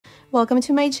Welcome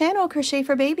to my channel, Crochet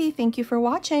for Baby. Thank you for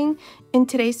watching. In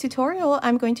today's tutorial,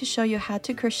 I'm going to show you how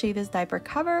to crochet this diaper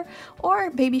cover or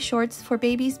baby shorts for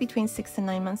babies between 6 and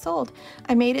 9 months old.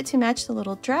 I made it to match the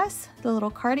little dress, the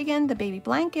little cardigan, the baby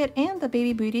blanket, and the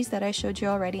baby booties that I showed you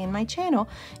already in my channel.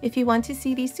 If you want to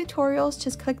see these tutorials,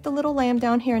 just click the little lamb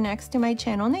down here next to my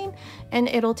channel name and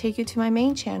it'll take you to my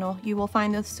main channel. You will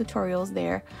find those tutorials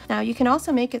there. Now you can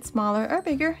also make it smaller or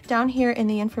bigger. Down here in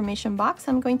the information box,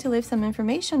 I'm going to leave some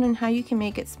information on how you can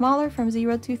make it smaller from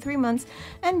 0 to 3 months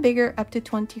and bigger up to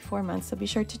 24 months, so be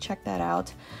sure to check that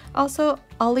out. Also,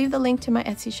 I'll leave the link to my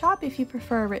Etsy shop if you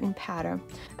prefer a written pattern.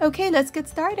 Okay, let's get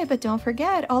started, but don't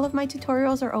forget, all of my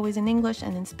tutorials are always in English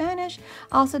and in Spanish.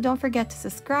 Also, don't forget to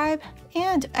subscribe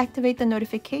and activate the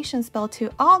notifications bell to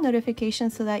all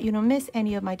notifications so that you don't miss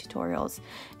any of my tutorials.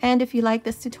 And if you like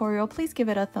this tutorial, please give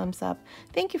it a thumbs up.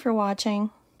 Thank you for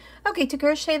watching. Okay, to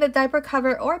crochet the diaper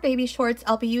cover or baby shorts,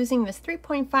 I'll be using this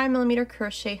 3.5mm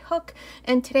crochet hook,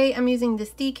 and today I'm using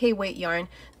this DK weight yarn.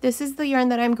 This is the yarn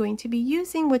that I'm going to be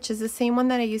using, which is the same one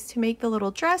that I used to make the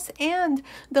little dress and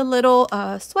the little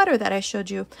sweater that I showed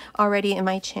you already in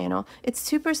my channel. It's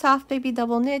super soft baby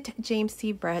double knit James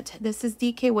C. Brett. This is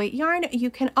DK weight yarn. You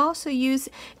can also use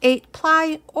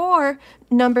 8-ply or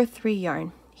number 3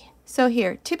 yarn. So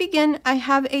here, to begin, I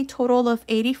have a total of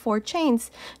 84 chains.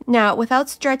 Now, without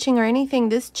stretching or anything,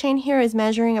 this chain here is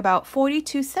measuring about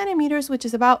 42 centimeters, which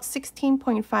is about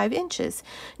 16.5 inches.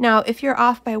 Now, if you're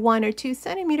off by 1 or 2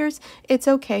 centimeters, it's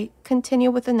okay.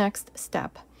 Continue with the next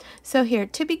step. So here,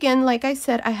 to begin, like I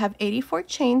said, I have 84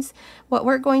 chains. What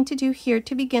we're going to do here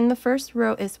to begin the first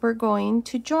row is we're going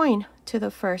to join to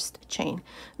the first chain.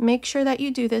 Make sure that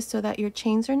you do this so that your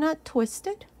chains are not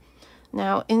twisted.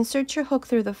 Now insert your hook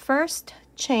through the first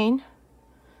chain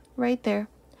right there.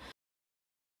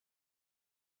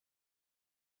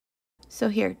 So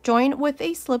here, join with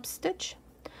a slip stitch.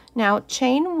 Now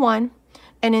chain 1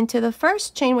 and into the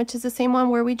first chain, which is the same one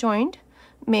where we joined,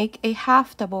 make a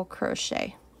half double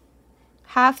crochet.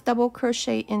 Half double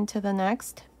crochet into the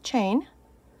next chain.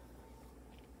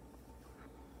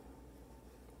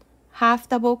 Half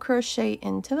double crochet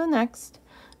into the next,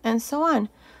 and so on.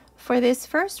 For this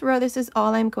first row, this is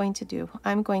all I'm going to do.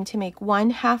 I'm going to make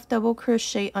 1 half double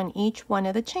crochet on each one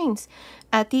of the chains.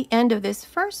 At the end of this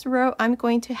first row, I'm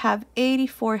going to have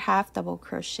 84 half double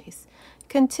crochets.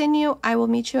 Continue. I will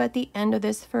meet you at the end of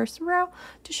this first row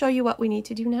to show you what we need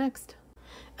to do next.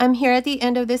 I'm here at the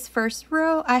end of this first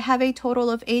row. I have a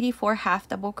total of 84 half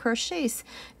double crochets.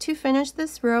 To finish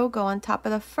this row, go on top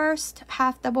of the first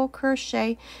half double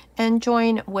crochet and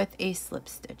join with a slip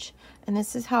stitch. And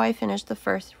this is how I finished the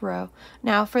first row.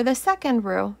 Now for the second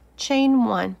row, chain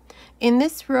 1. In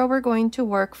this row, we're going to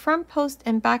work front post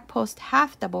and back post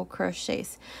half double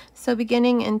crochets. So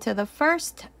beginning into the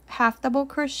first half double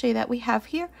crochet that we have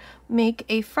here, make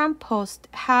a front post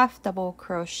half double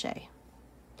crochet.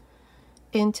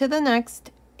 Into the next,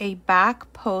 a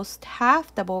back post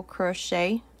half double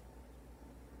crochet.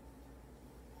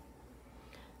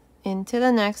 Into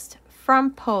the next,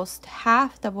 front post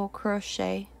half double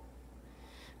crochet.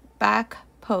 Back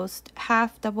post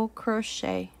half double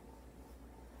crochet,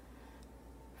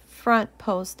 front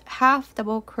post half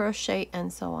double crochet,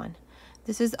 and so on.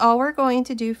 This is all we're going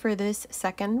to do for this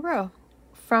second row.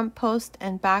 Front post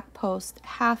and back post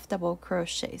half double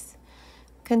crochets.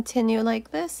 Continue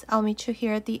like this. I'll meet you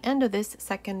here at the end of this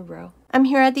second row. I'm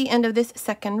here at the end of this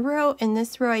second row. In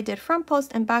this row, I did front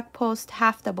post and back post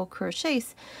half double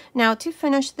crochets. Now to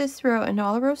finish this row and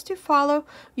all rows to follow,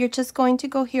 you're just going to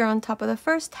go here on top of the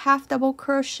first half double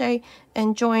crochet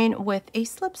and join with a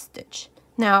slip stitch.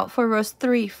 Now for rows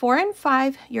 3, 4, and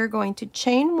 5, you're going to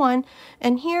chain 1,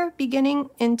 and here beginning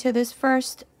into this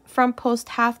first front post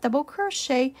half double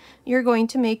crochet, you're going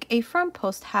to make a front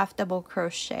post half double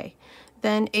crochet.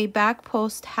 Then a back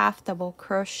post half double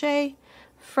crochet,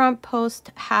 front post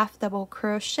half double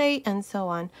crochet, and so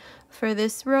on. For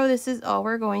this row, this is all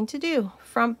we're going to do.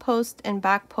 Front post and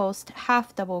back post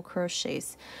half double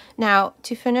crochets. Now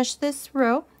to finish this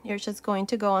row, you're just going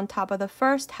to go on top of the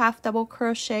first half double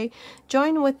crochet,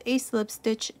 join with a slip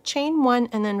stitch, chain 1,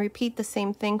 and then repeat the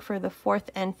same thing for the 4th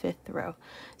and 5th row.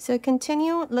 So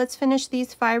continue. Let's finish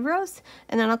these 5 rows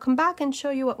and then I'll come back and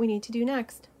show you what we need to do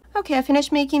next. Okay, I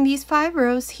finished making these 5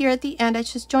 rows. Here at the end, I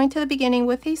just joined to the beginning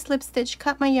with a slip stitch,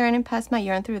 cut my yarn, and passed my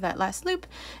yarn through that last loop.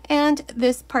 And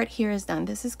this part here is done.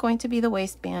 This is going to be the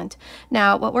waistband.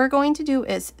 Now, what we're going to do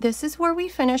is, this is where we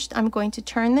finished. I'm going to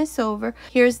turn this over.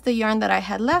 Here's the yarn that I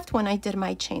had left when I did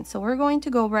my chain. So we're going to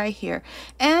go right here.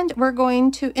 And we're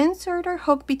going to insert our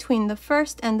hook between the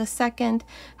first and the second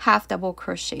half double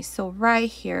crochet. So right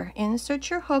here, insert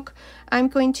your hook. I'm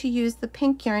going to use the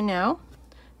pink yarn now.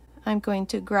 I'm going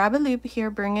to grab a loop here,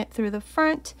 bring it through the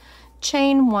front,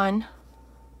 chain 1,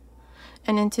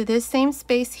 and into this same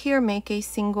space here, make a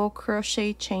single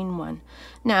crochet, chain 1.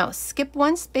 Now skip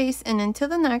 1 space and into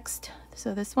the next,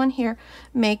 so this one here,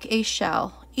 make a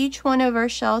shell. Each one of our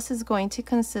shells is going to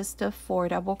consist of 4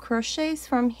 double crochets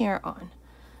from here on.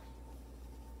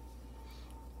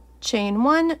 Chain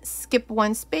 1, skip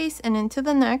 1 space and into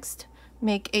the next,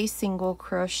 make a single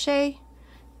crochet,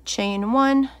 chain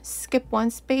 1, skip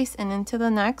 1 space and into the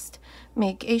next,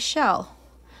 make a shell.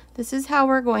 This is how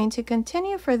we're going to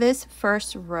continue for this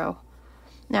first row.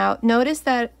 Now notice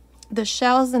that the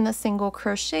shells and the single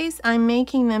crochets, I'm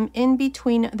making them in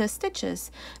between the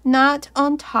stitches, not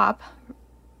on top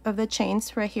of the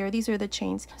chains right here. These are the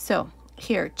chains. So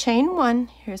here, chain 1,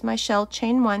 here's my shell,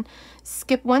 chain 1,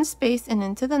 skip 1 space and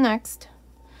into the next,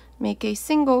 make a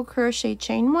single crochet,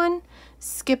 chain 1,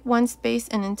 skip 1 space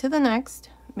and into the next,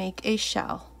 make a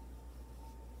shell.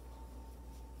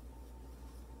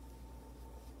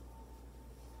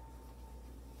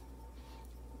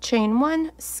 Chain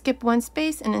 1, skip 1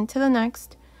 space and into the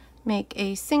next, make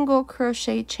a single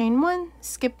crochet, chain 1,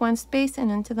 skip 1 space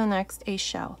and into the next, a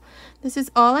shell. This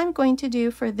is all I'm going to do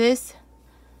for this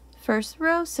first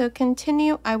row, so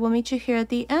continue. I will meet you here at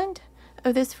the end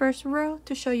of this first row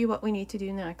to show you what we need to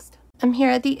do next. I'm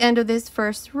here at the end of this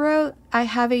first row. I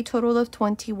have a total of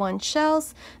 21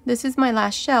 shells. This is my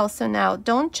last shell, so now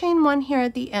don't chain 1 here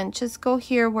at the end. Just go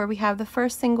here where we have the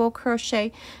first single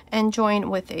crochet and join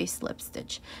with a slip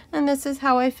stitch. And this is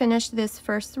how I finished this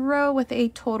first row with a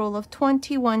total of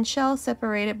 21 shells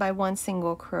separated by 1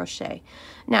 single crochet.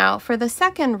 Now for the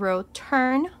second row,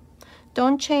 turn.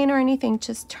 Don't chain or anything,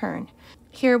 just turn.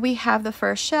 Here we have the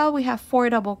first shell. We have 4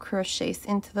 double crochets.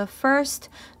 Into the first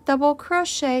double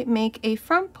crochet, make a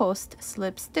front post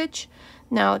slip stitch.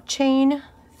 Now chain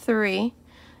 3,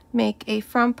 make a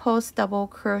front post double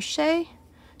crochet,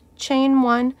 chain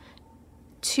 1,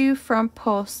 2 front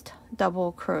post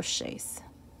double crochets.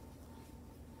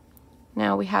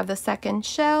 Now we have the second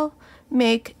shell,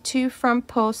 make 2 front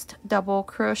post double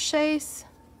crochets,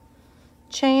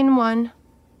 chain 1,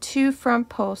 2 front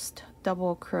post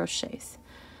double crochets.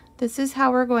 This is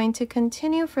how we're going to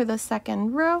continue for the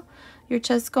second row. You're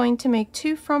just going to make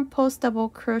 2 front post double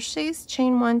crochets,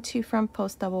 chain 1, 2 front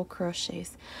post double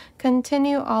crochets.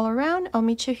 Continue all around. I'll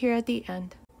meet you here at the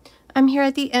end. I'm here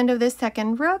at the end of this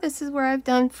second row. This is where I've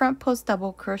done front post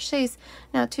double crochets.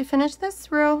 Now to finish this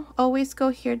row, always go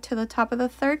here to the top of the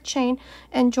third chain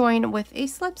and join with a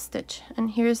slip stitch.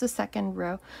 And here's the second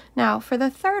row. Now for the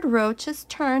third row, just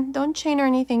turn. Don't chain or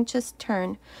anything, just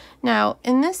turn. Now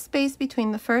in this space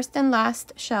between the first and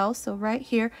last shell, so right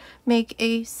here, make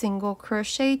a single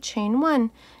crochet, chain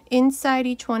 1. Inside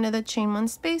each one of the chain 1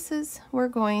 spaces, we're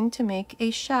going to make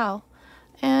a shell.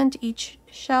 And each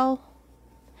shell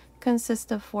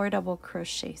consists of 4 double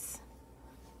crochets.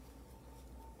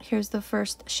 Here's the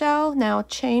first shell. Now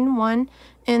chain 1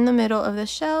 in the middle of the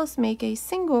shells, make a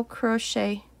single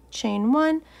crochet, chain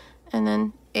 1, and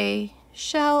then a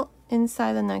shell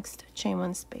inside the next chain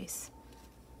 1 space.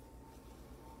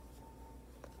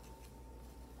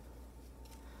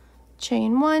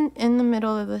 Chain 1 in the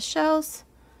middle of the shells,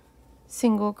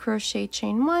 single crochet,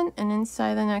 chain 1, and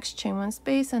inside the next chain 1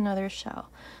 space, another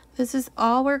shell. This is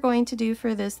all we're going to do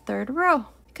for this third row.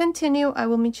 Continue. I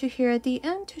will meet you here at the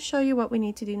end to show you what we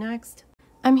need to do next.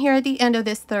 I'm here at the end of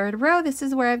this third row. This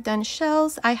is where I've done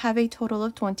shells. I have a total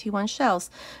of 21 shells.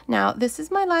 Now this is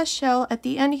my last shell. At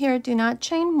the end here, do not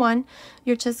chain 1.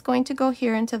 You're just going to go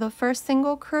here into the first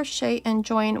single crochet and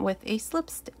join with a slip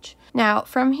stitch. Now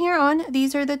from here on,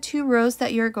 these are the 2 rows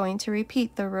that you're going to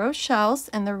repeat, the row shells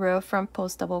and the row front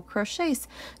post double crochets.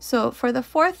 So for the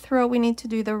fourth row, we need to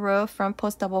do the row front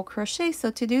post double crochet.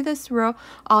 So to do this row,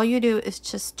 all you do is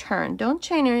just turn. Don't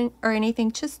chain or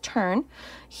anything, just turn.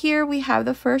 Here we have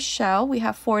the first shell. We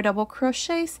have 4 double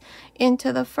crochets.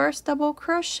 Into the first double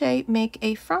crochet, make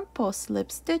a front post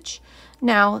slip stitch.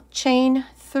 Now chain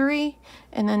 3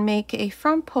 and then make a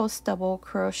front post double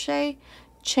crochet,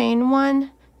 chain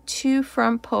 1, 2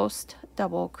 front post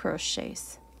double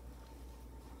crochets.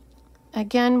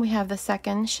 Again, we have the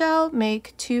second shell,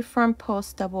 make 2 front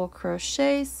post double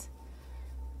crochets,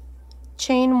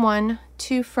 chain 1,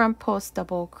 2 front post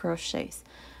double crochets.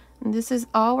 And this is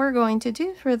all we're going to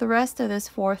do for the rest of this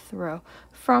fourth row,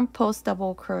 front post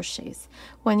double crochets.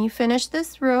 When you finish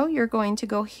this row, you're going to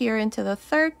go here into the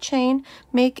third chain,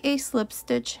 make a slip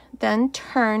stitch, then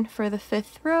turn for the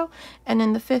 5th row, and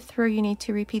in the 5th row you need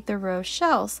to repeat the row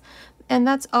shells. And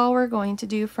that's all we're going to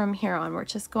do from here on. We're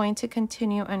just going to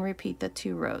continue and repeat the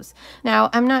 2 rows. Now,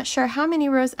 I'm not sure how many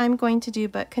rows I'm going to do,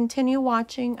 but continue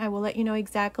watching. I will let you know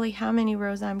exactly how many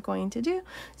rows I'm going to do.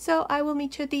 So I will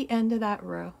meet you at the end of that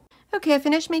row. Okay, I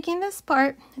finished making this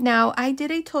part. Now, I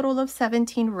did a total of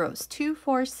 17 rows. 2,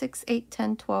 4, 6, 8,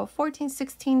 10, 12, 14,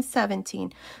 16,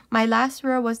 17. My last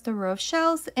row was the row of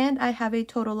shells, and I have a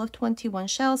total of 21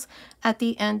 shells at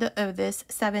the end of this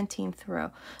 17th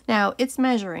row. Now, it's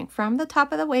measuring from the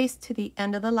top of the waist to the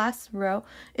end of the last row.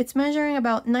 It's measuring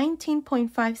about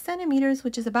 19.5 centimeters,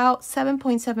 which is about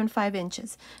 7.75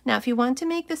 inches. Now, if you want to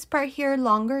make this part here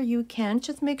longer, you can.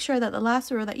 Just make sure that the last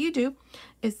row that you do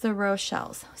is the row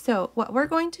shells. So what we're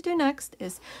going to do next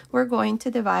is we're going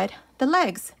to divide the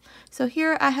legs. So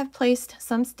here I have placed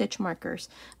some stitch markers.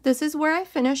 This is where I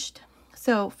finished.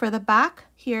 So for the back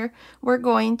here, we're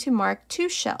going to mark 2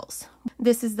 shells.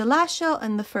 This is the last shell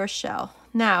and the first shell.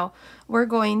 Now we're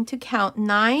going to count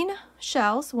 9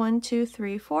 shells. 1, 2,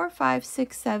 3, 4, 5,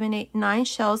 6, 7, 8, 9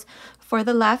 shells for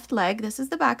the left leg. This is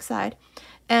the back side.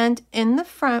 And in the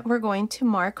front, we're going to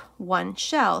mark 1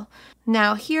 shell.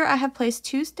 Now here I have placed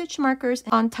 2 stitch markers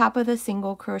on top of the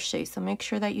single crochet, so make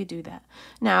sure that you do that.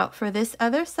 Now for this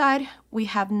other side, we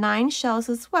have 9 shells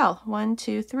as well. 1,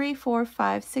 2, 3, 4,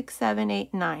 5, 6, 7,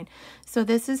 8, 9. So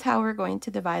this is how we're going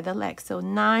to divide the leg. So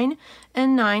 9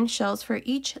 and 9 shells for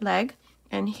each leg.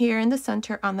 And here in the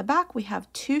center on the back, we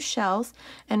have 2 shells,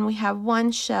 and we have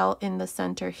 1 shell in the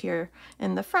center here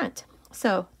in the front.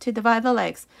 So to divide the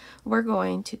legs, we're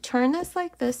going to turn this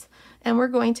like this, and we're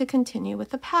going to continue with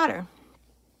the pattern.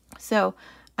 So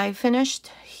I finished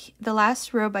the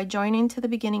last row by joining to the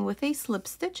beginning with a slip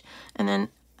stitch, and then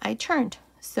I turned.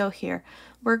 So here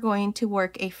we're going to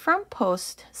work a front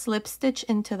post slip stitch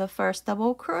into the first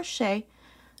double crochet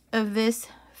of this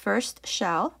first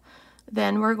shell.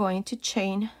 Then we're going to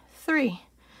chain 3.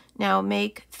 Now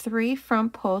make 3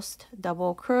 front post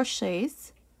double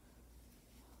crochets.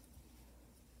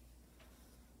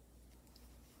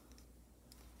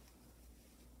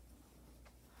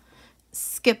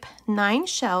 Skip 9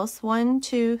 shells, 1,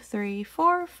 2, 3,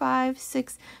 4, 5,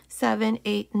 6, 7,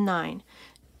 8, 9,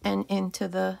 and into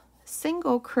the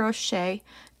single crochet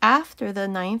after the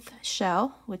 9th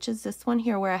shell, which is this one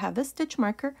here where I have the stitch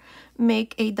marker,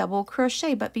 make a double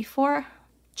crochet, but before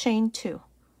chain 2.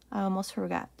 I almost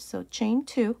forgot. So chain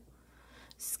 2,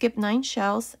 skip 9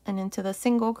 shells, and into the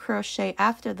single crochet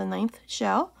after the 9th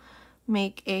shell,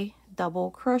 make a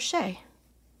double crochet.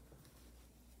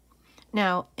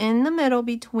 Now in the middle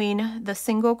between the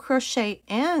single crochet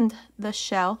and the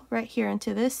shell, right here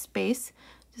into this space,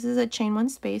 this is a chain 1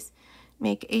 space,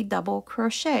 make a double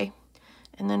crochet.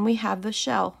 And then we have the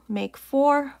shell. Make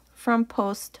 4 front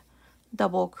post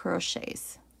double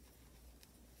crochets.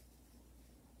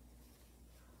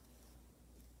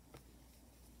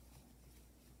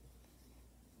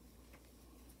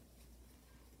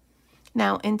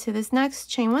 Now into this next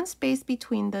chain 1 space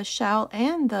between the shell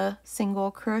and the single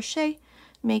crochet,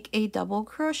 make a double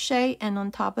crochet, and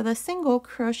on top of the single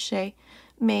crochet,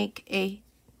 make a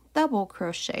double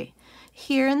crochet.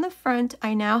 Here in the front,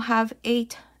 I now have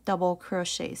 8 double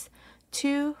crochets.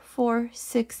 2, 4,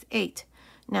 6, 8.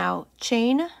 Now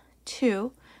chain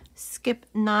 2, skip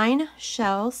 9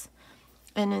 shells,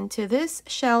 and into this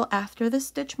shell after the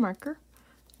stitch marker,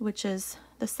 which is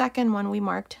the second one we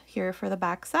marked here for the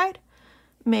back side,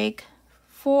 make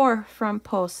 4 front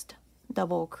post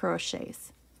double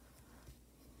crochets.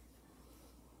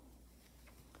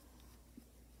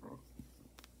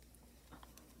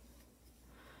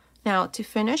 Now to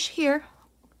finish here,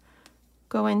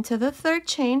 go into the 3rd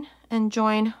chain and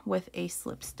join with a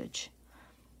slip stitch.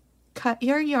 Cut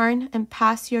your yarn and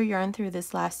pass your yarn through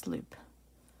this last loop.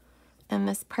 And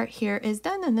this part here is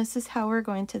done, and this is how we're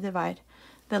going to divide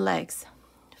the legs.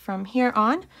 From here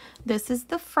on, this is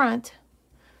the front.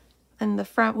 In the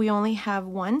front we only have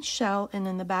 1 shell, and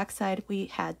in the back side we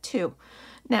had 2.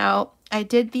 Now I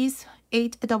did these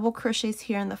 8 double crochets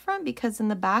here in the front because in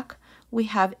the back we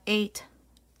have 8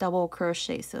 double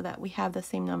crochets, so that we have the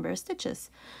same number of stitches.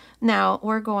 Now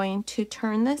we're going to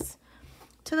turn this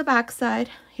to the back side.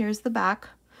 Here's the back.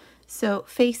 So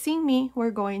facing me,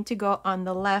 we're going to go on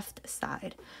the left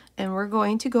side, and we're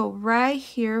going to go right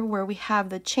here where we have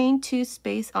the chain 2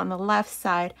 space on the left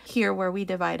side, here where we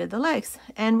divided the legs.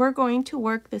 And we're going to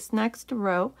work this next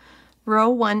row, row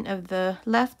 1 of the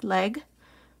left leg,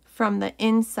 from the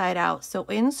inside out. So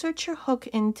insert your hook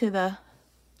into the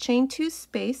chain 2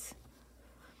 space,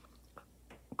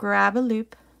 grab a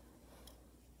loop,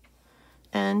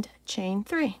 and chain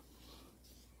 3.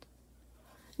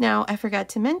 Now, I forgot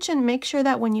to mention, make sure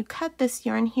that when you cut this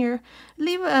yarn here,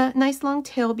 leave a nice long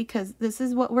tail, because this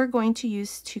is what we're going to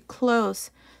use to close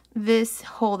this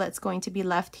hole that's going to be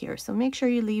left here. So make sure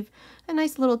you leave a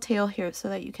nice little tail here so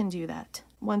that you can do that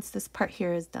once this part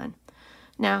here is done.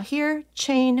 Now here,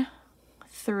 chain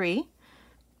 3,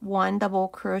 1 double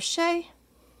crochet,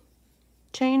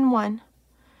 chain 1,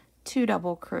 2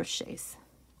 double crochets.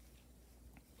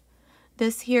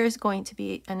 This here is going to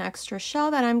be an extra shell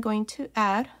that I'm going to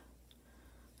add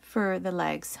for the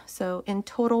legs. So in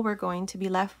total, we're going to be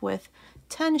left with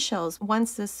 10 shells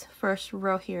once this first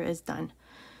row here is done.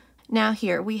 Now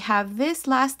here we have this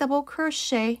last double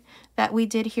crochet that we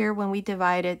did here when we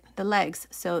divided the legs.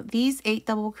 So these 8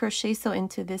 double crochets, so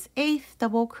into this 8th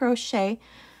double crochet,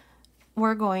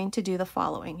 we're going to do the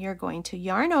following. You're going to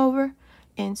yarn over,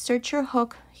 insert your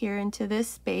hook here into this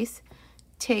space,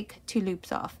 take 2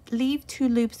 loops off, leave 2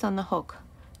 loops on the hook,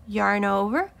 yarn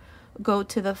over, go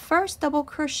to the first double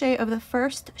crochet of the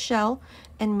first shell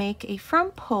and make a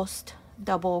front post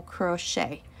double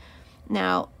crochet.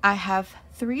 Now I have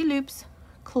 3 loops,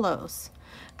 close.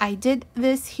 I did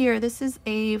this here. This is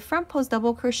a front post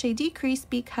double crochet decrease,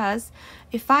 because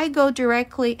if I go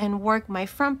directly and work my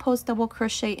front post double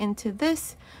crochet into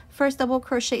this first double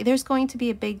crochet, there's going to be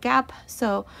a big gap.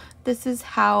 So this is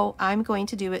how I'm going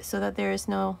to do it so that there is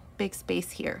no big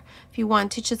space here. If you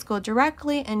want to just go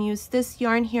directly and use this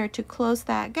yarn here to close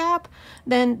that gap,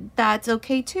 then that's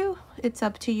okay too. It's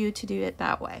up to you to do it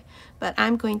that way. But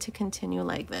I'm going to continue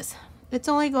like this. It's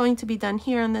only going to be done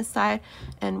here on this side,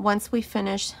 and once we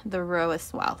finish the row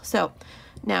as well. So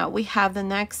now we have the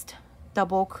next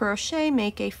double crochet,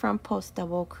 make a front post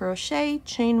double crochet,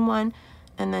 chain 1,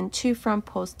 and then 2 front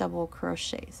post double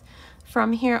crochets.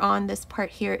 From here on, this part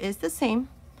here is the same.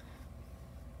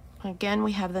 Again,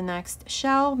 we have the next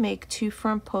shell, make 2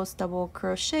 front post double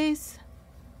crochets,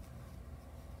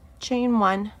 chain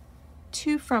 1,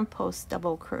 2 front post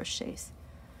double crochets.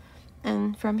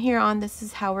 And from here on, this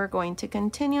is how we're going to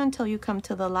continue until you come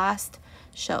to the last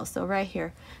shell. So right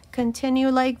here, continue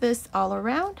like this all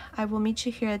around. I will meet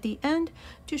you here at the end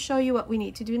to show you what we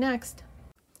need to do next.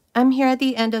 I'm here at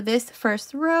the end of this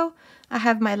first row. I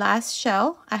have my last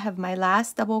shell. I have my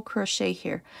last double crochet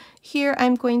here. Here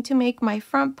I'm going to make my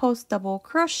front post double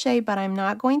crochet, but I'm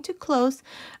not going to close.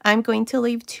 I'm going to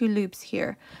leave 2 loops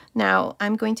here. Now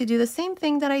I'm going to do the same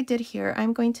thing that I did here.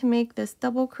 I'm going to make this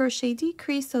double crochet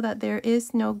decrease so that there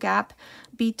is no gap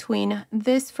between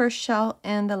this first shell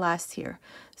and the last here.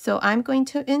 So I'm going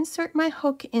to insert my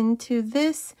hook into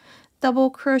this double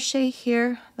crochet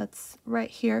here, that's right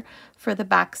here, for the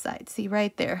back side. See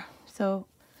right there. So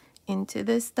into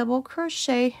this double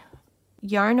crochet,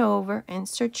 yarn over,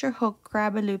 insert your hook,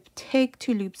 grab a loop, take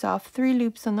 2 loops off, 3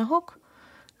 loops on the hook,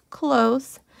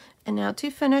 close. And now to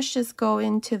finish, just go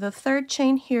into the 3rd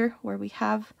chain here where we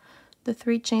have the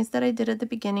 3 chains that I did at the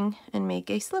beginning and make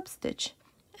a slip stitch.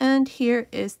 And here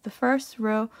is the first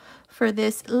row for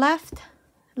this left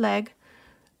leg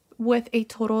with a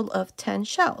total of 10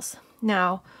 shells.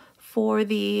 Now for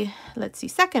the, let's see,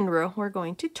 2nd row, we're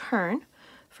going to turn.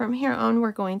 From here on,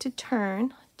 we're going to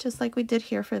turn just like we did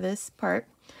here for this part.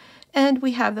 And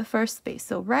we have the first space.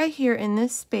 So right here in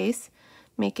this space,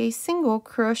 make a single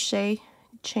crochet,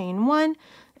 chain 1,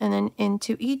 and then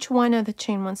into each one of the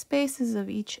chain 1 spaces of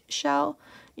each shell,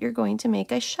 you're going to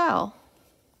make a shell.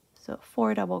 So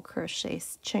 4 double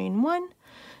crochets, chain 1,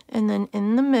 and then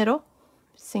in the middle,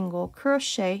 single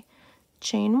crochet,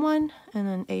 chain 1, and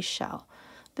then a shell.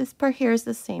 This part here is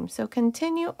the same. So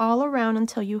continue all around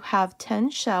until you have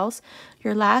 10 shells.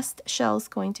 Your last shell is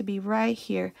going to be right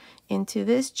here into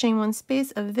this chain 1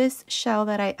 space of this shell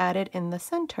that I added in the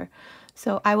center.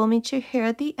 So I will meet you here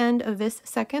at the end of this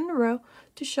 2nd row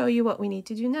to show you what we need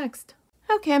to do next.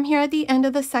 Okay, I'm here at the end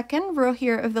of the 2nd row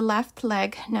here of the left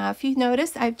leg. Now, if you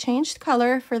notice, I've changed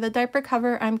color. For the diaper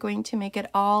cover, I'm going to make it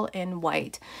all in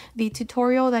white. The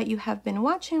tutorial that you have been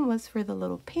watching was for the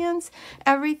little pants.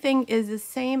 Everything is the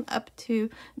same up to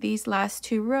these last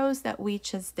 2 rows that we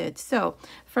just did. So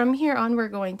from here on, we're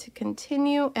going to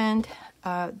continue and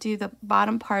do the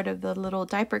bottom part of the little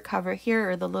diaper cover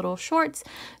here, or the little shorts.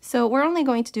 So we're only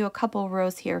going to do a couple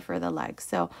rows here for the legs.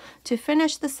 So to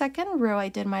finish the 2nd row, I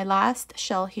did my last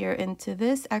shell here into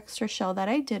this extra shell that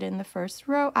I did in the 1st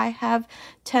row. I have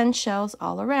 10 shells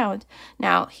all around.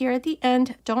 Now here at the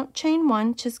end, don't chain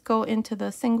 1, just go into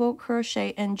the single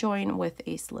crochet and join with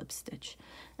a slip stitch.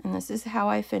 And this is how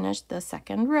I finished the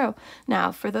 2nd row.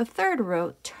 Now for the 3rd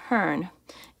row, turn.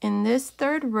 In this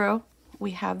 3rd row,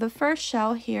 we have the first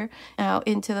shell here. Now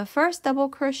into the first double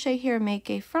crochet here, make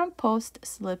a front post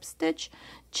slip stitch,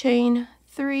 chain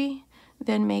 3,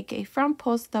 then make a front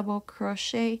post double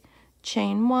crochet,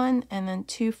 chain 1, and then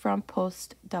 2 front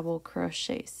post double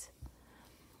crochets.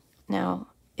 Now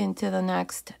into the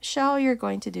next shell you're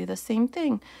going to do the same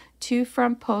thing, 2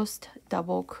 front post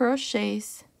double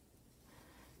crochets,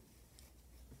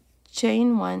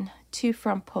 chain 1, 2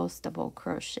 front post double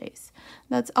crochets.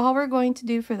 That's all we're going to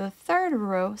do for the third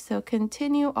row, so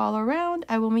continue all around.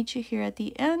 I will meet you here at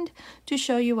the end to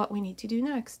show you what we need to do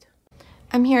next.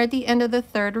 I'm here at the end of the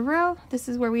third row. This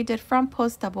is where we did front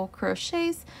post double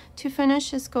crochets. To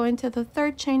finish, just go into the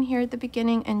third chain here at the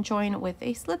beginning and join with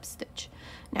a slip stitch.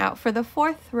 Now for the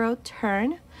fourth row,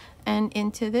 turn, and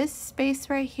into this space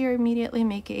right here immediately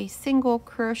make a single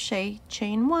crochet,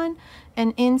 chain 1,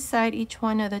 and inside each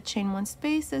one of the chain 1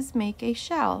 spaces make a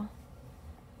shell.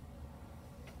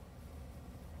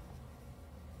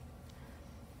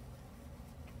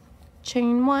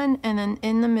 Chain 1, and then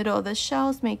in the middle of the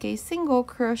shells make a single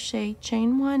crochet,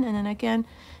 chain 1, and then again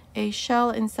a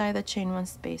shell inside the chain 1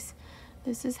 space.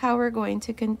 This is how we're going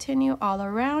to continue all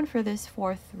around for this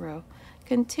fourth row.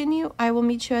 Continue. I will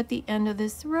meet you at the end of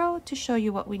this row to show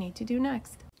you what we need to do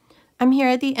next. I'm here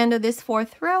at the end of this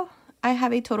fourth row. I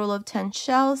have a total of 10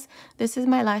 shells. This is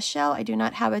my last shell. I do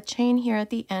not have a chain here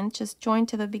at the end, just join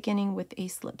to the beginning with a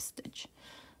slip stitch.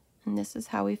 And this is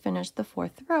how we finish the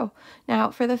fourth row. Now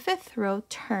for the fifth row,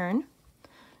 turn.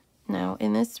 Now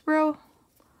in this row,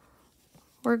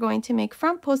 we're going to make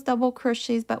front post double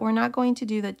crochets, but we're not going to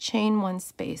do the chain 1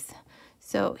 space.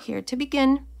 So here to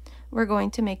begin, we're going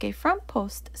to make a front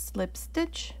post slip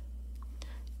stitch,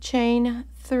 chain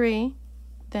 3,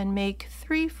 then make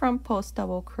 3 front post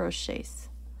double crochets.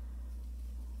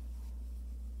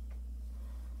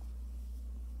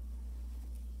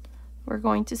 We're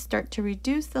going to start to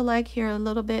reduce the leg here a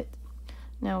little bit.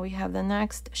 Now we have the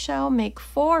next shell, make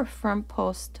 4 front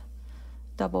post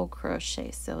double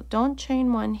crochet. So don't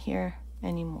chain 1 here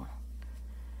anymore.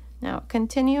 Now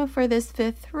continue for this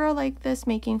fifth row like this,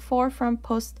 making 4 front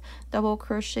post double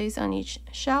crochets on each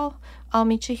shell. I'll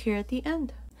meet you here at the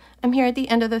end. I'm here at the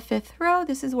end of the fifth row.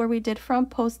 This is where we did front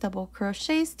post double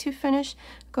crochets. To finish,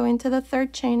 go into the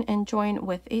third chain and join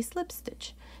with a slip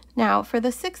stitch. Now for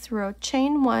the sixth row,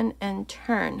 chain 1 and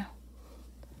turn.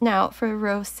 Now for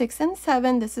row 6 and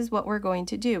 7, this is what we're going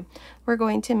to do. We're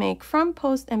going to make front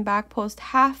post and back post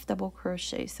half double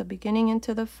crochet. So beginning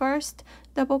into the first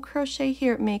double crochet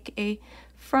here, make a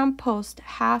front post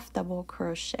half double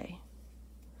crochet.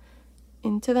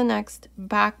 Into the next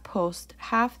back post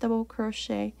half double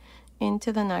crochet,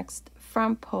 into the next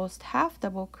front post half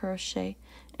double crochet,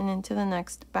 and into the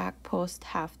next back post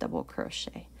half double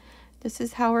crochet. This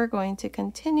is how we're going to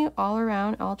continue all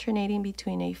around, alternating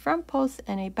between a front post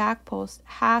and a back post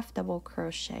half double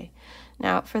crochet.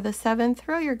 Now for the seventh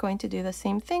row, you're going to do the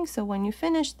same thing. So when you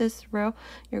finish this row,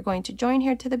 you're going to join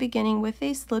here to the beginning with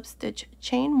a slip stitch,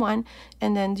 chain 1,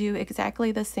 and then do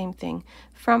exactly the same thing.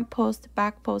 Front post,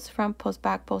 back post, front post,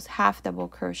 back post, half double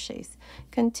crochets.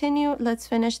 Continue. Let's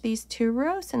finish these 2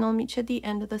 rows and I'll meet you at the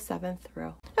end of the 7th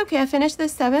row. Okay, I finished the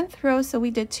 7th row, so we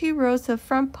did 2 rows of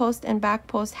front post and back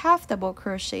post half double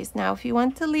crochets. Now if you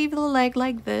want to leave the leg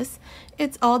like this,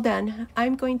 it's all done.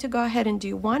 I'm going to go ahead and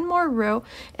do 1 more row,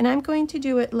 and I'm going to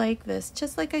do it like this,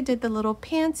 just like I did the little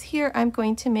pants here. I'm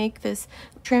going to make this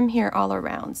trim here all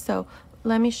around. So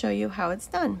let me show you how it's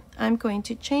done. I'm going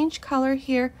to change color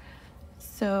here.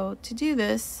 So to do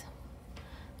this,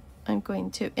 I'm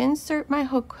going to insert my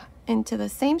hook into the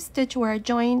same stitch where I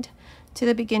joined to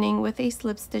the beginning with a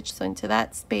slip stitch, so into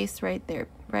that space right there,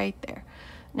 right there.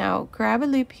 Now grab a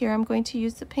loop here. I'm going to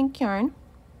use the pink yarn,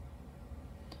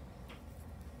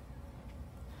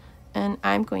 and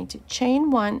I'm going to chain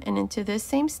 1, and into this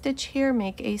same stitch here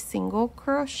make a single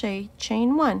crochet,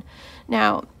 chain 1.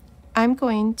 Now I'm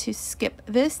going to skip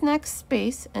this next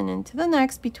space and into the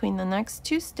next between the next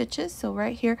 2 stitches. So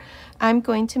right here I'm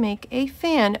going to make a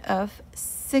fan of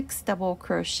 6 double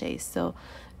crochets. So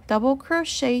double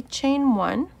crochet, chain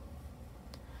 1,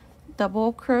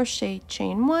 double crochet,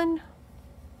 chain 1,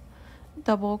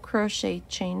 double crochet,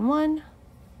 chain 1,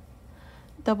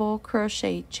 double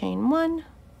crochet, chain 1,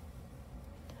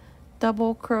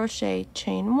 double crochet,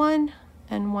 chain 1,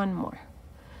 and 1 more.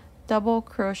 Double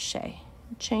crochet,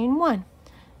 chain 1.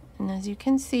 And as you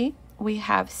can see, we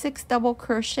have 6 double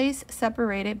crochets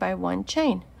separated by 1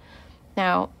 chain.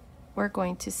 Now we're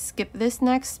going to skip this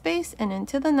next space and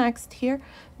into the next here,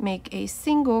 make a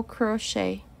single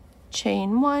crochet,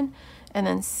 chain 1, and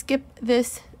then skip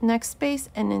this next space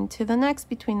and into the next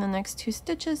between the next 2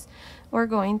 stitches, we're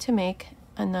going to make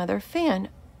another fan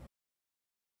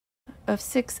of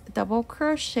 6 double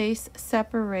crochets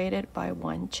separated by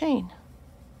 1 chain.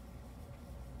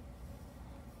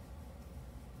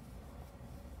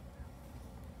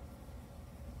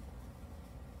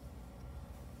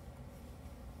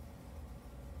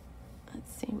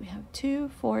 let's see, we have 2,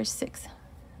 4, 6,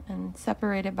 and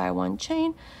separated by 1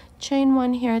 chain. Chain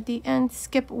 1 here at the end,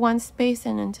 skip 1 space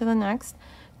and into the next,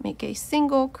 make a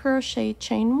single crochet,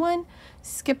 chain 1,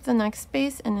 skip the next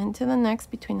space and into the next,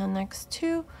 between the next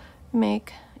 2,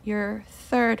 make your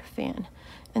 3rd fan.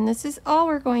 And this is all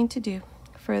we're going to do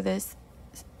for this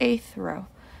 8th row.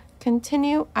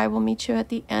 Continue. I will meet you at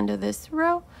the end of this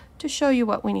row to show you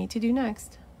what we need to do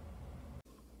next.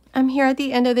 I'm here at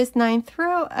the end of this 9th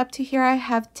row. Up to here I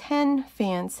have 10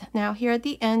 fans. Now here at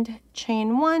the end,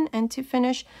 chain 1, and to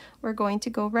finish we're going to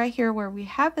go right here where we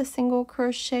have the single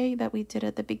crochet that we did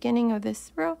at the beginning of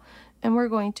this row, and we're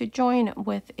going to join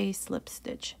with a slip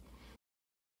stitch.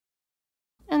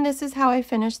 And this is how I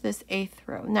finished this 8th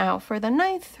row. Now for the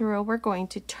 9th row we're going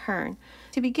to turn.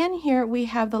 To begin here we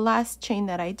have the last chain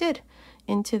that I did.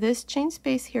 Into this chain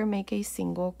space here, make a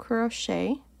single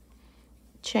crochet,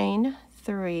 chain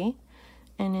 3,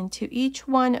 and into each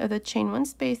one of the chain 1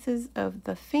 spaces of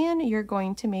the fan you're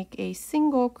going to make a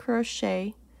single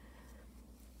crochet,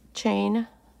 chain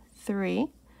 3,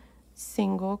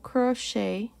 single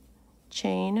crochet,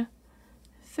 chain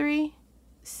 3,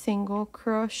 single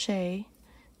crochet,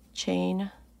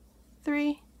 chain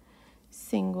 3,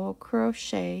 single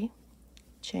crochet,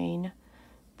 chain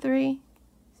 3,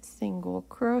 single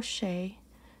crochet,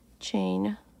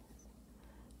 chain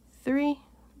 3,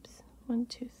 1,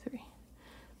 2, 3,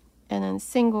 and then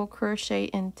single crochet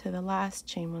into the last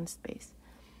chain 1 space.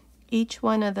 Each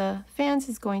one of the fans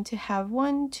is going to have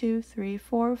 1, 2, 3,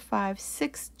 4, 5,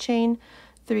 6 chain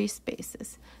 3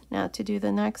 spaces. Now to do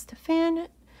the next fan,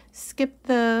 skip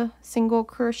the single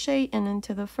crochet and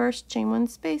into the first chain 1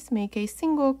 space, make a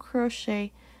single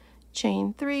crochet,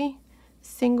 chain 3,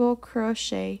 single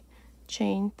crochet,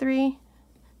 chain 3,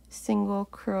 single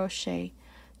crochet,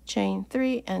 chain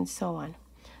 3, and so on.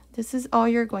 This is all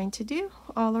you're going to do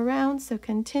all around, so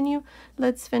continue.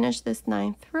 Let's finish this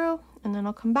 9th row, and then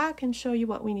I'll come back and show you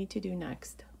what we need to do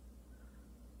next.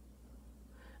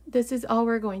 This is all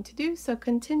we're going to do, so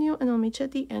continue, and I'll meet you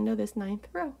at the end of this 9th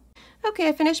row. Okay,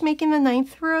 I finished making the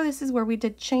 9th row. This is where we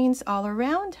did chains all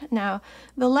around. Now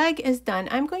the leg is done.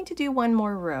 I'm going to do one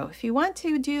more row. If you want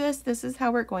to do this, this is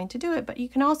how we're going to do it, but you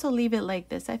can also leave it like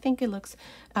this. I think it looks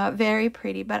very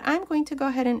pretty, but I'm going to go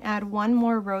ahead and add one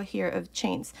more row here of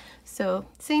chains. So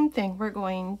same thing, we're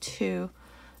going to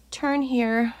turn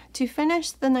here. To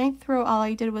finish the 9th row, all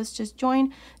I did was just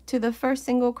join to the first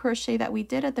single crochet that we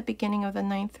did at the beginning of the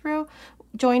 9th row,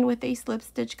 join with a slip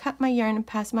stitch, cut my yarn, and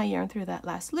pass my yarn through that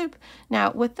last loop.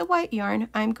 Now with the white yarn,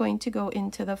 I'm going to go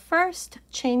into the first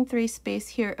chain 3 space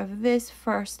here of this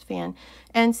first fan,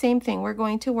 and same thing, we're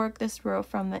going to work this row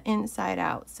from the inside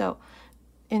out. So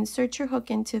insert your hook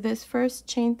into this first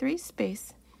chain 3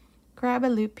 space, grab a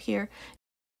loop here,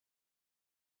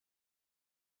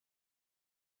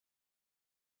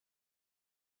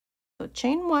 so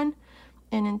chain 1,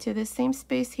 and into the same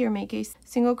space here make a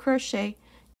single crochet,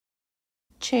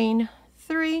 chain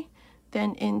 3,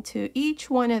 then into each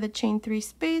one of the chain 3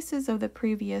 spaces of the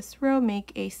previous row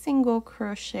make a single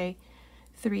crochet,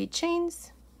 3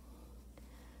 chains,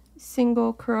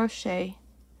 single crochet,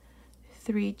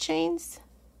 3 chains,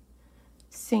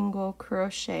 single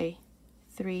crochet,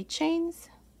 3 chains,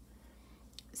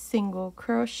 single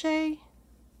crochet,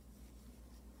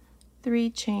 3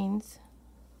 chains,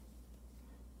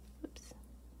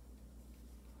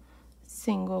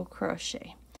 single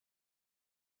crochet.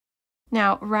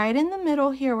 Now right in the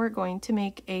middle here we're going to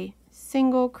make a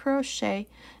single crochet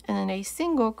and then a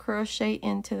single crochet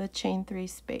into the chain 3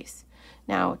 space.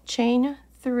 Now chain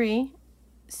 3,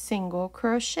 single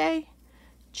crochet,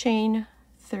 chain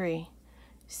 3,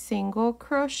 single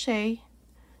crochet,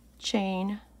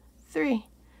 chain 3,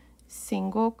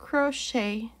 single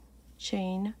crochet,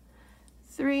 chain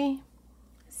 3,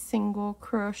 single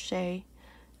crochet,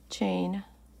 chain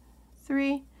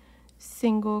 3,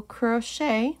 single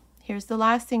crochet. Here's the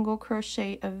last single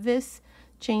crochet of this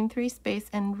chain 3 space,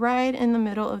 and right in the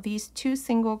middle of these 2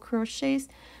 single crochets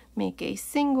make a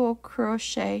single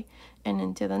crochet, and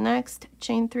into the next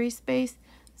chain 3 space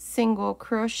single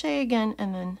crochet again,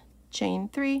 and then chain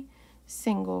 3,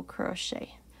 single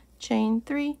crochet, chain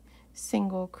 3,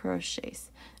 single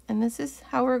crochets. And this is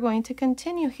how we're going to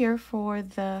continue here for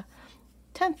the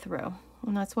 10th row,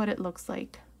 and that's what it looks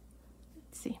like.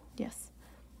 Let's see, yes,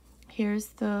 here's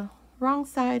the wrong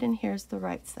side and here's the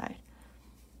right side.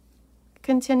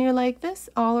 Continue like this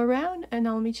all around, and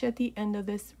I'll meet you at the end of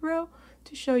this row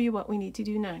to show you what we need to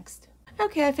do next.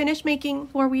 Okay, I finished making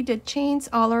where we did chains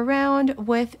all around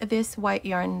with this white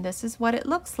yarn. This is what it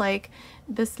looks like.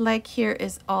 This leg here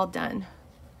is all done.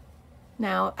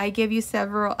 Now I give you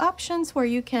several options where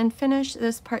you can finish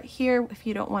this part here if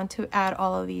you don't want to add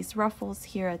all of these ruffles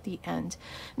here at the end.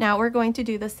 Now we're going to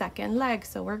do the second leg,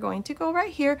 so we're going to go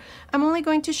right here. I'm only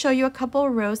going to show you a couple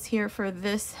rows here for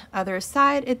this other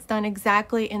side. It's done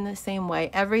exactly in the same way.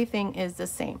 Everything is the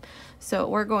same. So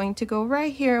we're going to go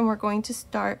right here and we're going to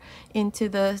start into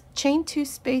the chain 2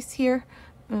 space here,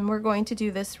 and we're going to do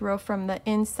this row from the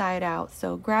inside out.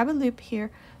 So grab a loop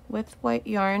here with white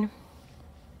yarn.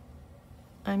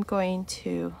 I'm going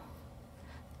to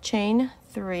chain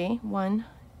 3, 1,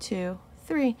 2,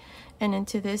 3, and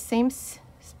into this same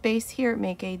space here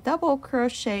make a double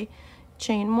crochet,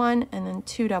 chain 1, and then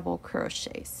 2 double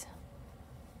crochets.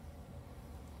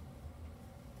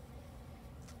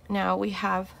 Now we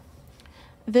have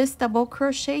this double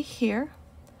crochet here.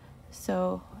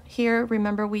 So here,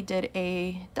 remember, we did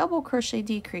a double crochet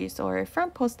decrease or a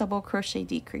front post double crochet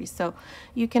decrease. So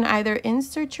you can either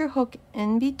insert your hook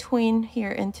in between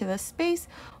here into the space,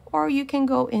 or you can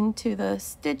go into the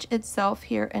stitch itself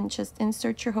here and just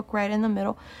insert your hook right in the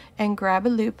middle and grab a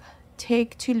loop,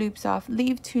 take 2 loops off,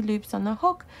 leave 2 loops on the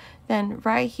hook. Then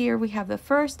right here we have the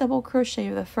first double crochet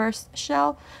of the first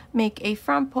shell, make a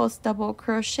front post double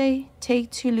crochet,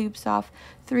 take 2 loops off,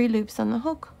 3 loops on the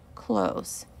hook,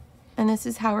 close. And this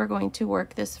is how we're going to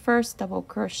work this first double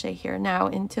crochet here. Now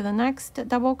into the next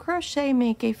double crochet,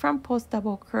 make a front post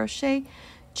double crochet,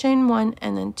 chain 1,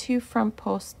 and then 2 front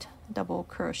post double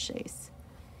crochets.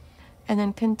 And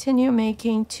then continue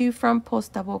making 2 front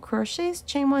post double crochets,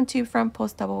 chain 1, 2 front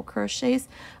post double crochets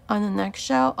on the next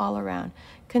shell all around.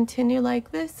 Continue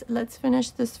like this. Let's finish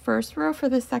this first row for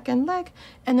the second leg,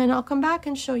 and then I'll come back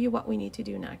and show you what we need to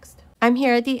do next. I'm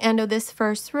here at the end of this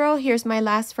first row. Here's my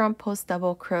last front post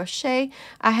double crochet.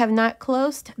 I have not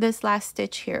closed this last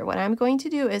stitch here. What I'm going to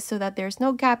do is, so that there's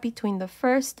no gap between the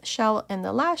first shell and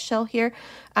the last shell here,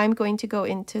 I'm going to go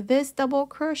into this double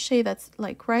crochet that's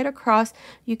like right across.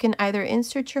 You can either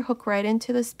insert your hook right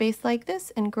into the space like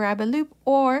this and grab a loop,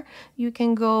 or you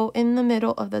can go in the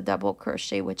middle of the double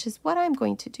crochet, which is what I'm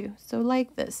going to do. So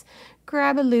like this,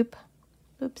 grab a loop,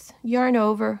 oops, yarn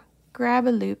over, grab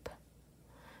a loop,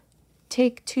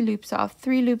 take 2 loops off,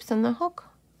 3 loops on the hook,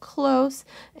 close.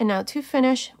 And now to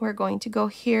finish, we're going to go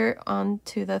here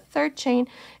onto the third chain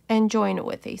and join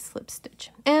with a slip stitch.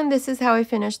 And this is how I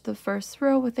finished the first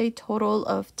row with a total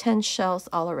of 10 shells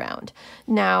all around.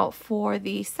 Now for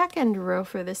the second row,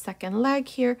 for the second leg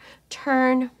here,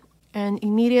 turn and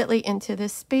immediately into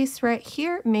this space right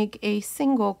here, make a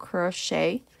single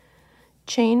crochet,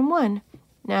 chain 1.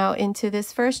 Now into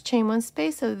this first chain 1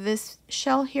 space of this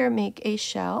shell here, make a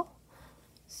shell.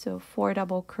 So 4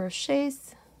 double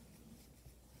crochets,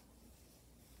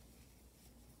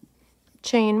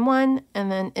 chain 1,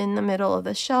 and then in the middle of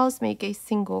the shells make a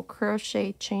single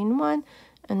crochet, chain 1,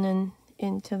 and then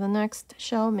into the next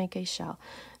shell make a shell.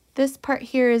 This part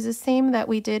here is the same that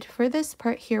we did for this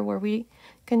part here, where we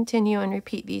continue and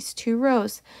repeat these 2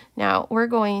 rows. Now we're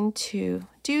going to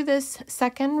do this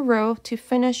second row. To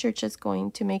finish, you're just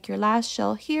going to make your last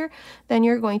shell here, then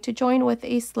you're going to join with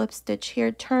a slip stitch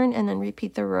here, turn, and then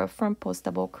repeat the row of front post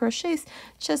double crochets,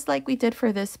 just like we did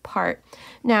for this part.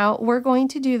 Now we're going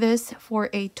to do this for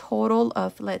a total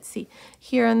of, let's see,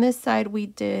 here on this side we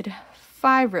did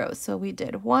 5 rows. So we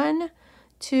did 1,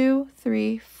 2,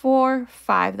 3, 4,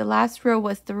 5. The last row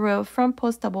was the row of front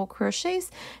post double crochets,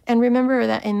 and remember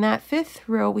that in that 5th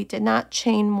row we did not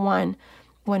chain 1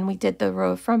 when we did the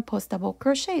row of front post double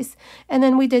crochets. And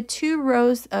then we did 2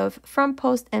 rows of front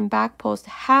post and back post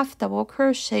half double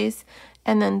crochets,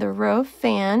 and then the row of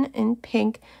fan in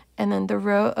pink, and then the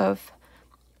row of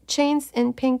chains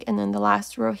in pink, and then the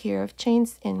last row here of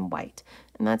chains in white.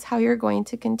 And that's how you're going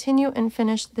to continue and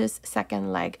finish this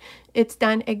second leg. It's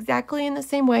done exactly in the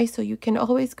same way, so you can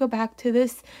always go back to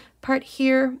this part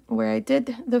here where I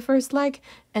did the first leg,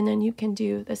 and then you can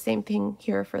do the same thing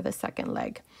here for the second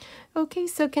leg. Okay,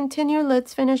 so continue.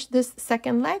 Let's finish this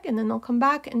second leg, and then I'll come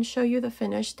back and show you the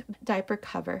finished diaper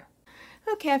cover.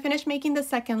 Okay, I finished making the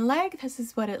second leg. This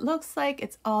is what it looks like.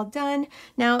 It's all done.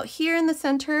 Now here in the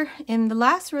center, in the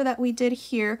last row that we did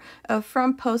here of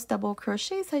front post double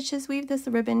crochets, I just weaved this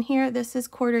ribbon here. This is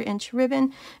 1/4 inch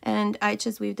ribbon, and I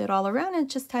just weaved it all around and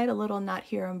just tied a little knot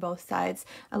here on both sides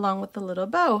along with the little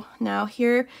bow. Now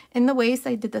here in the waist,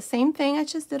 I did the same thing. I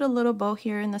just did a little bow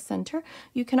here in the center.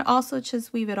 You can also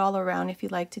just weave it all around if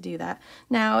you'd like to do that.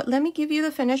 Now let me give you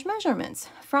the finished measurements.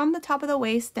 From the top of the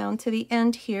waist down to the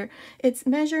end here, it's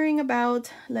measuring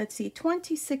about, let's see,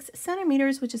 26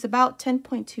 centimeters, which is about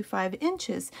 10.25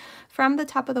 inches. From the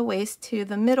top of the waist to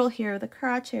the middle here, the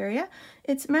crotch area,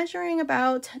 it's measuring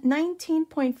about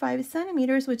 19.5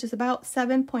 centimeters, which is about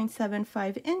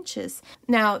 7.75 inches.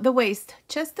 Now the waist,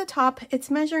 just the top,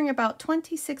 it's measuring about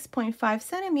 26.5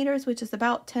 centimeters, which is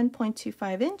about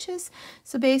 10.25 inches.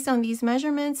 So based on these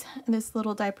measurements, this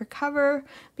little diaper cover,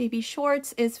 baby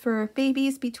shorts, is for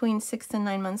babies between 6 and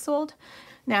 9 months old.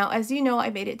 Now, as you know, I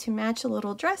made it to match a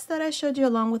little dress that I showed you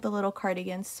along with the little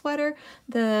cardigan sweater,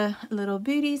 the little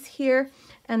booties here,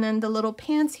 and then the little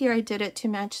pants here. I did it to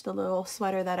match the little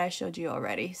sweater that I showed you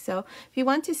already. So if you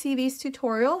want to see these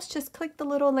tutorials, just click the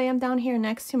little lamb down here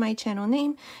next to my channel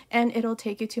name and it'll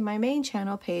take you to my main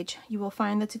channel page. You will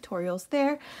find the tutorials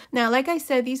there. Now, like I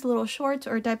said, these little shorts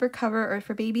or diaper cover are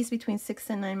for babies between 6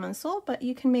 and 9 months old, but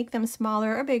you can make them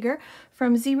smaller or bigger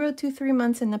from 0 to 3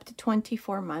 months and up to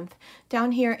 24 months.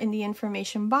 Down here in the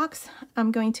information box,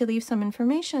 I'm going to leave some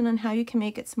information on how you can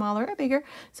make it smaller or bigger,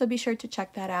 so be sure to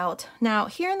check that out. Now,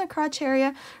 here in the crotch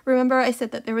area, remember I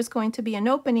said that there was going to be an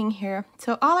opening here.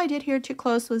 So all I did here to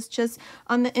close was just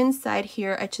on the inside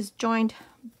here, I just joined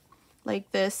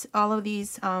like this, all of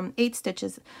these 8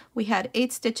 stitches. We had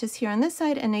 8 stitches here on this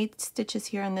side and 8 stitches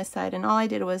here on this side, and all I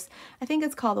did was, I think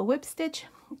it's called a whip stitch,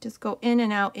 just go in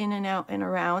and out and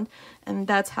around, and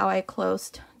that's how I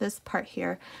closed this part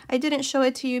here. I didn't show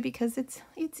it to you because it's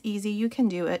easy, you can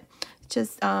do it.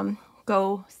 Just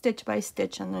go stitch by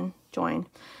stitch and then join.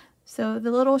 So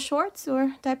the little shorts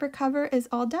or diaper cover is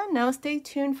all done. Now stay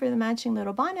tuned for the matching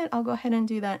little bonnet. I'll go ahead and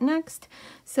do that next.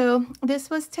 So this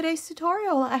was today's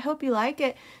tutorial. I hope you like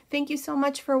it. Thank you so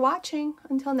much for watching.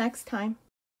 Until next time.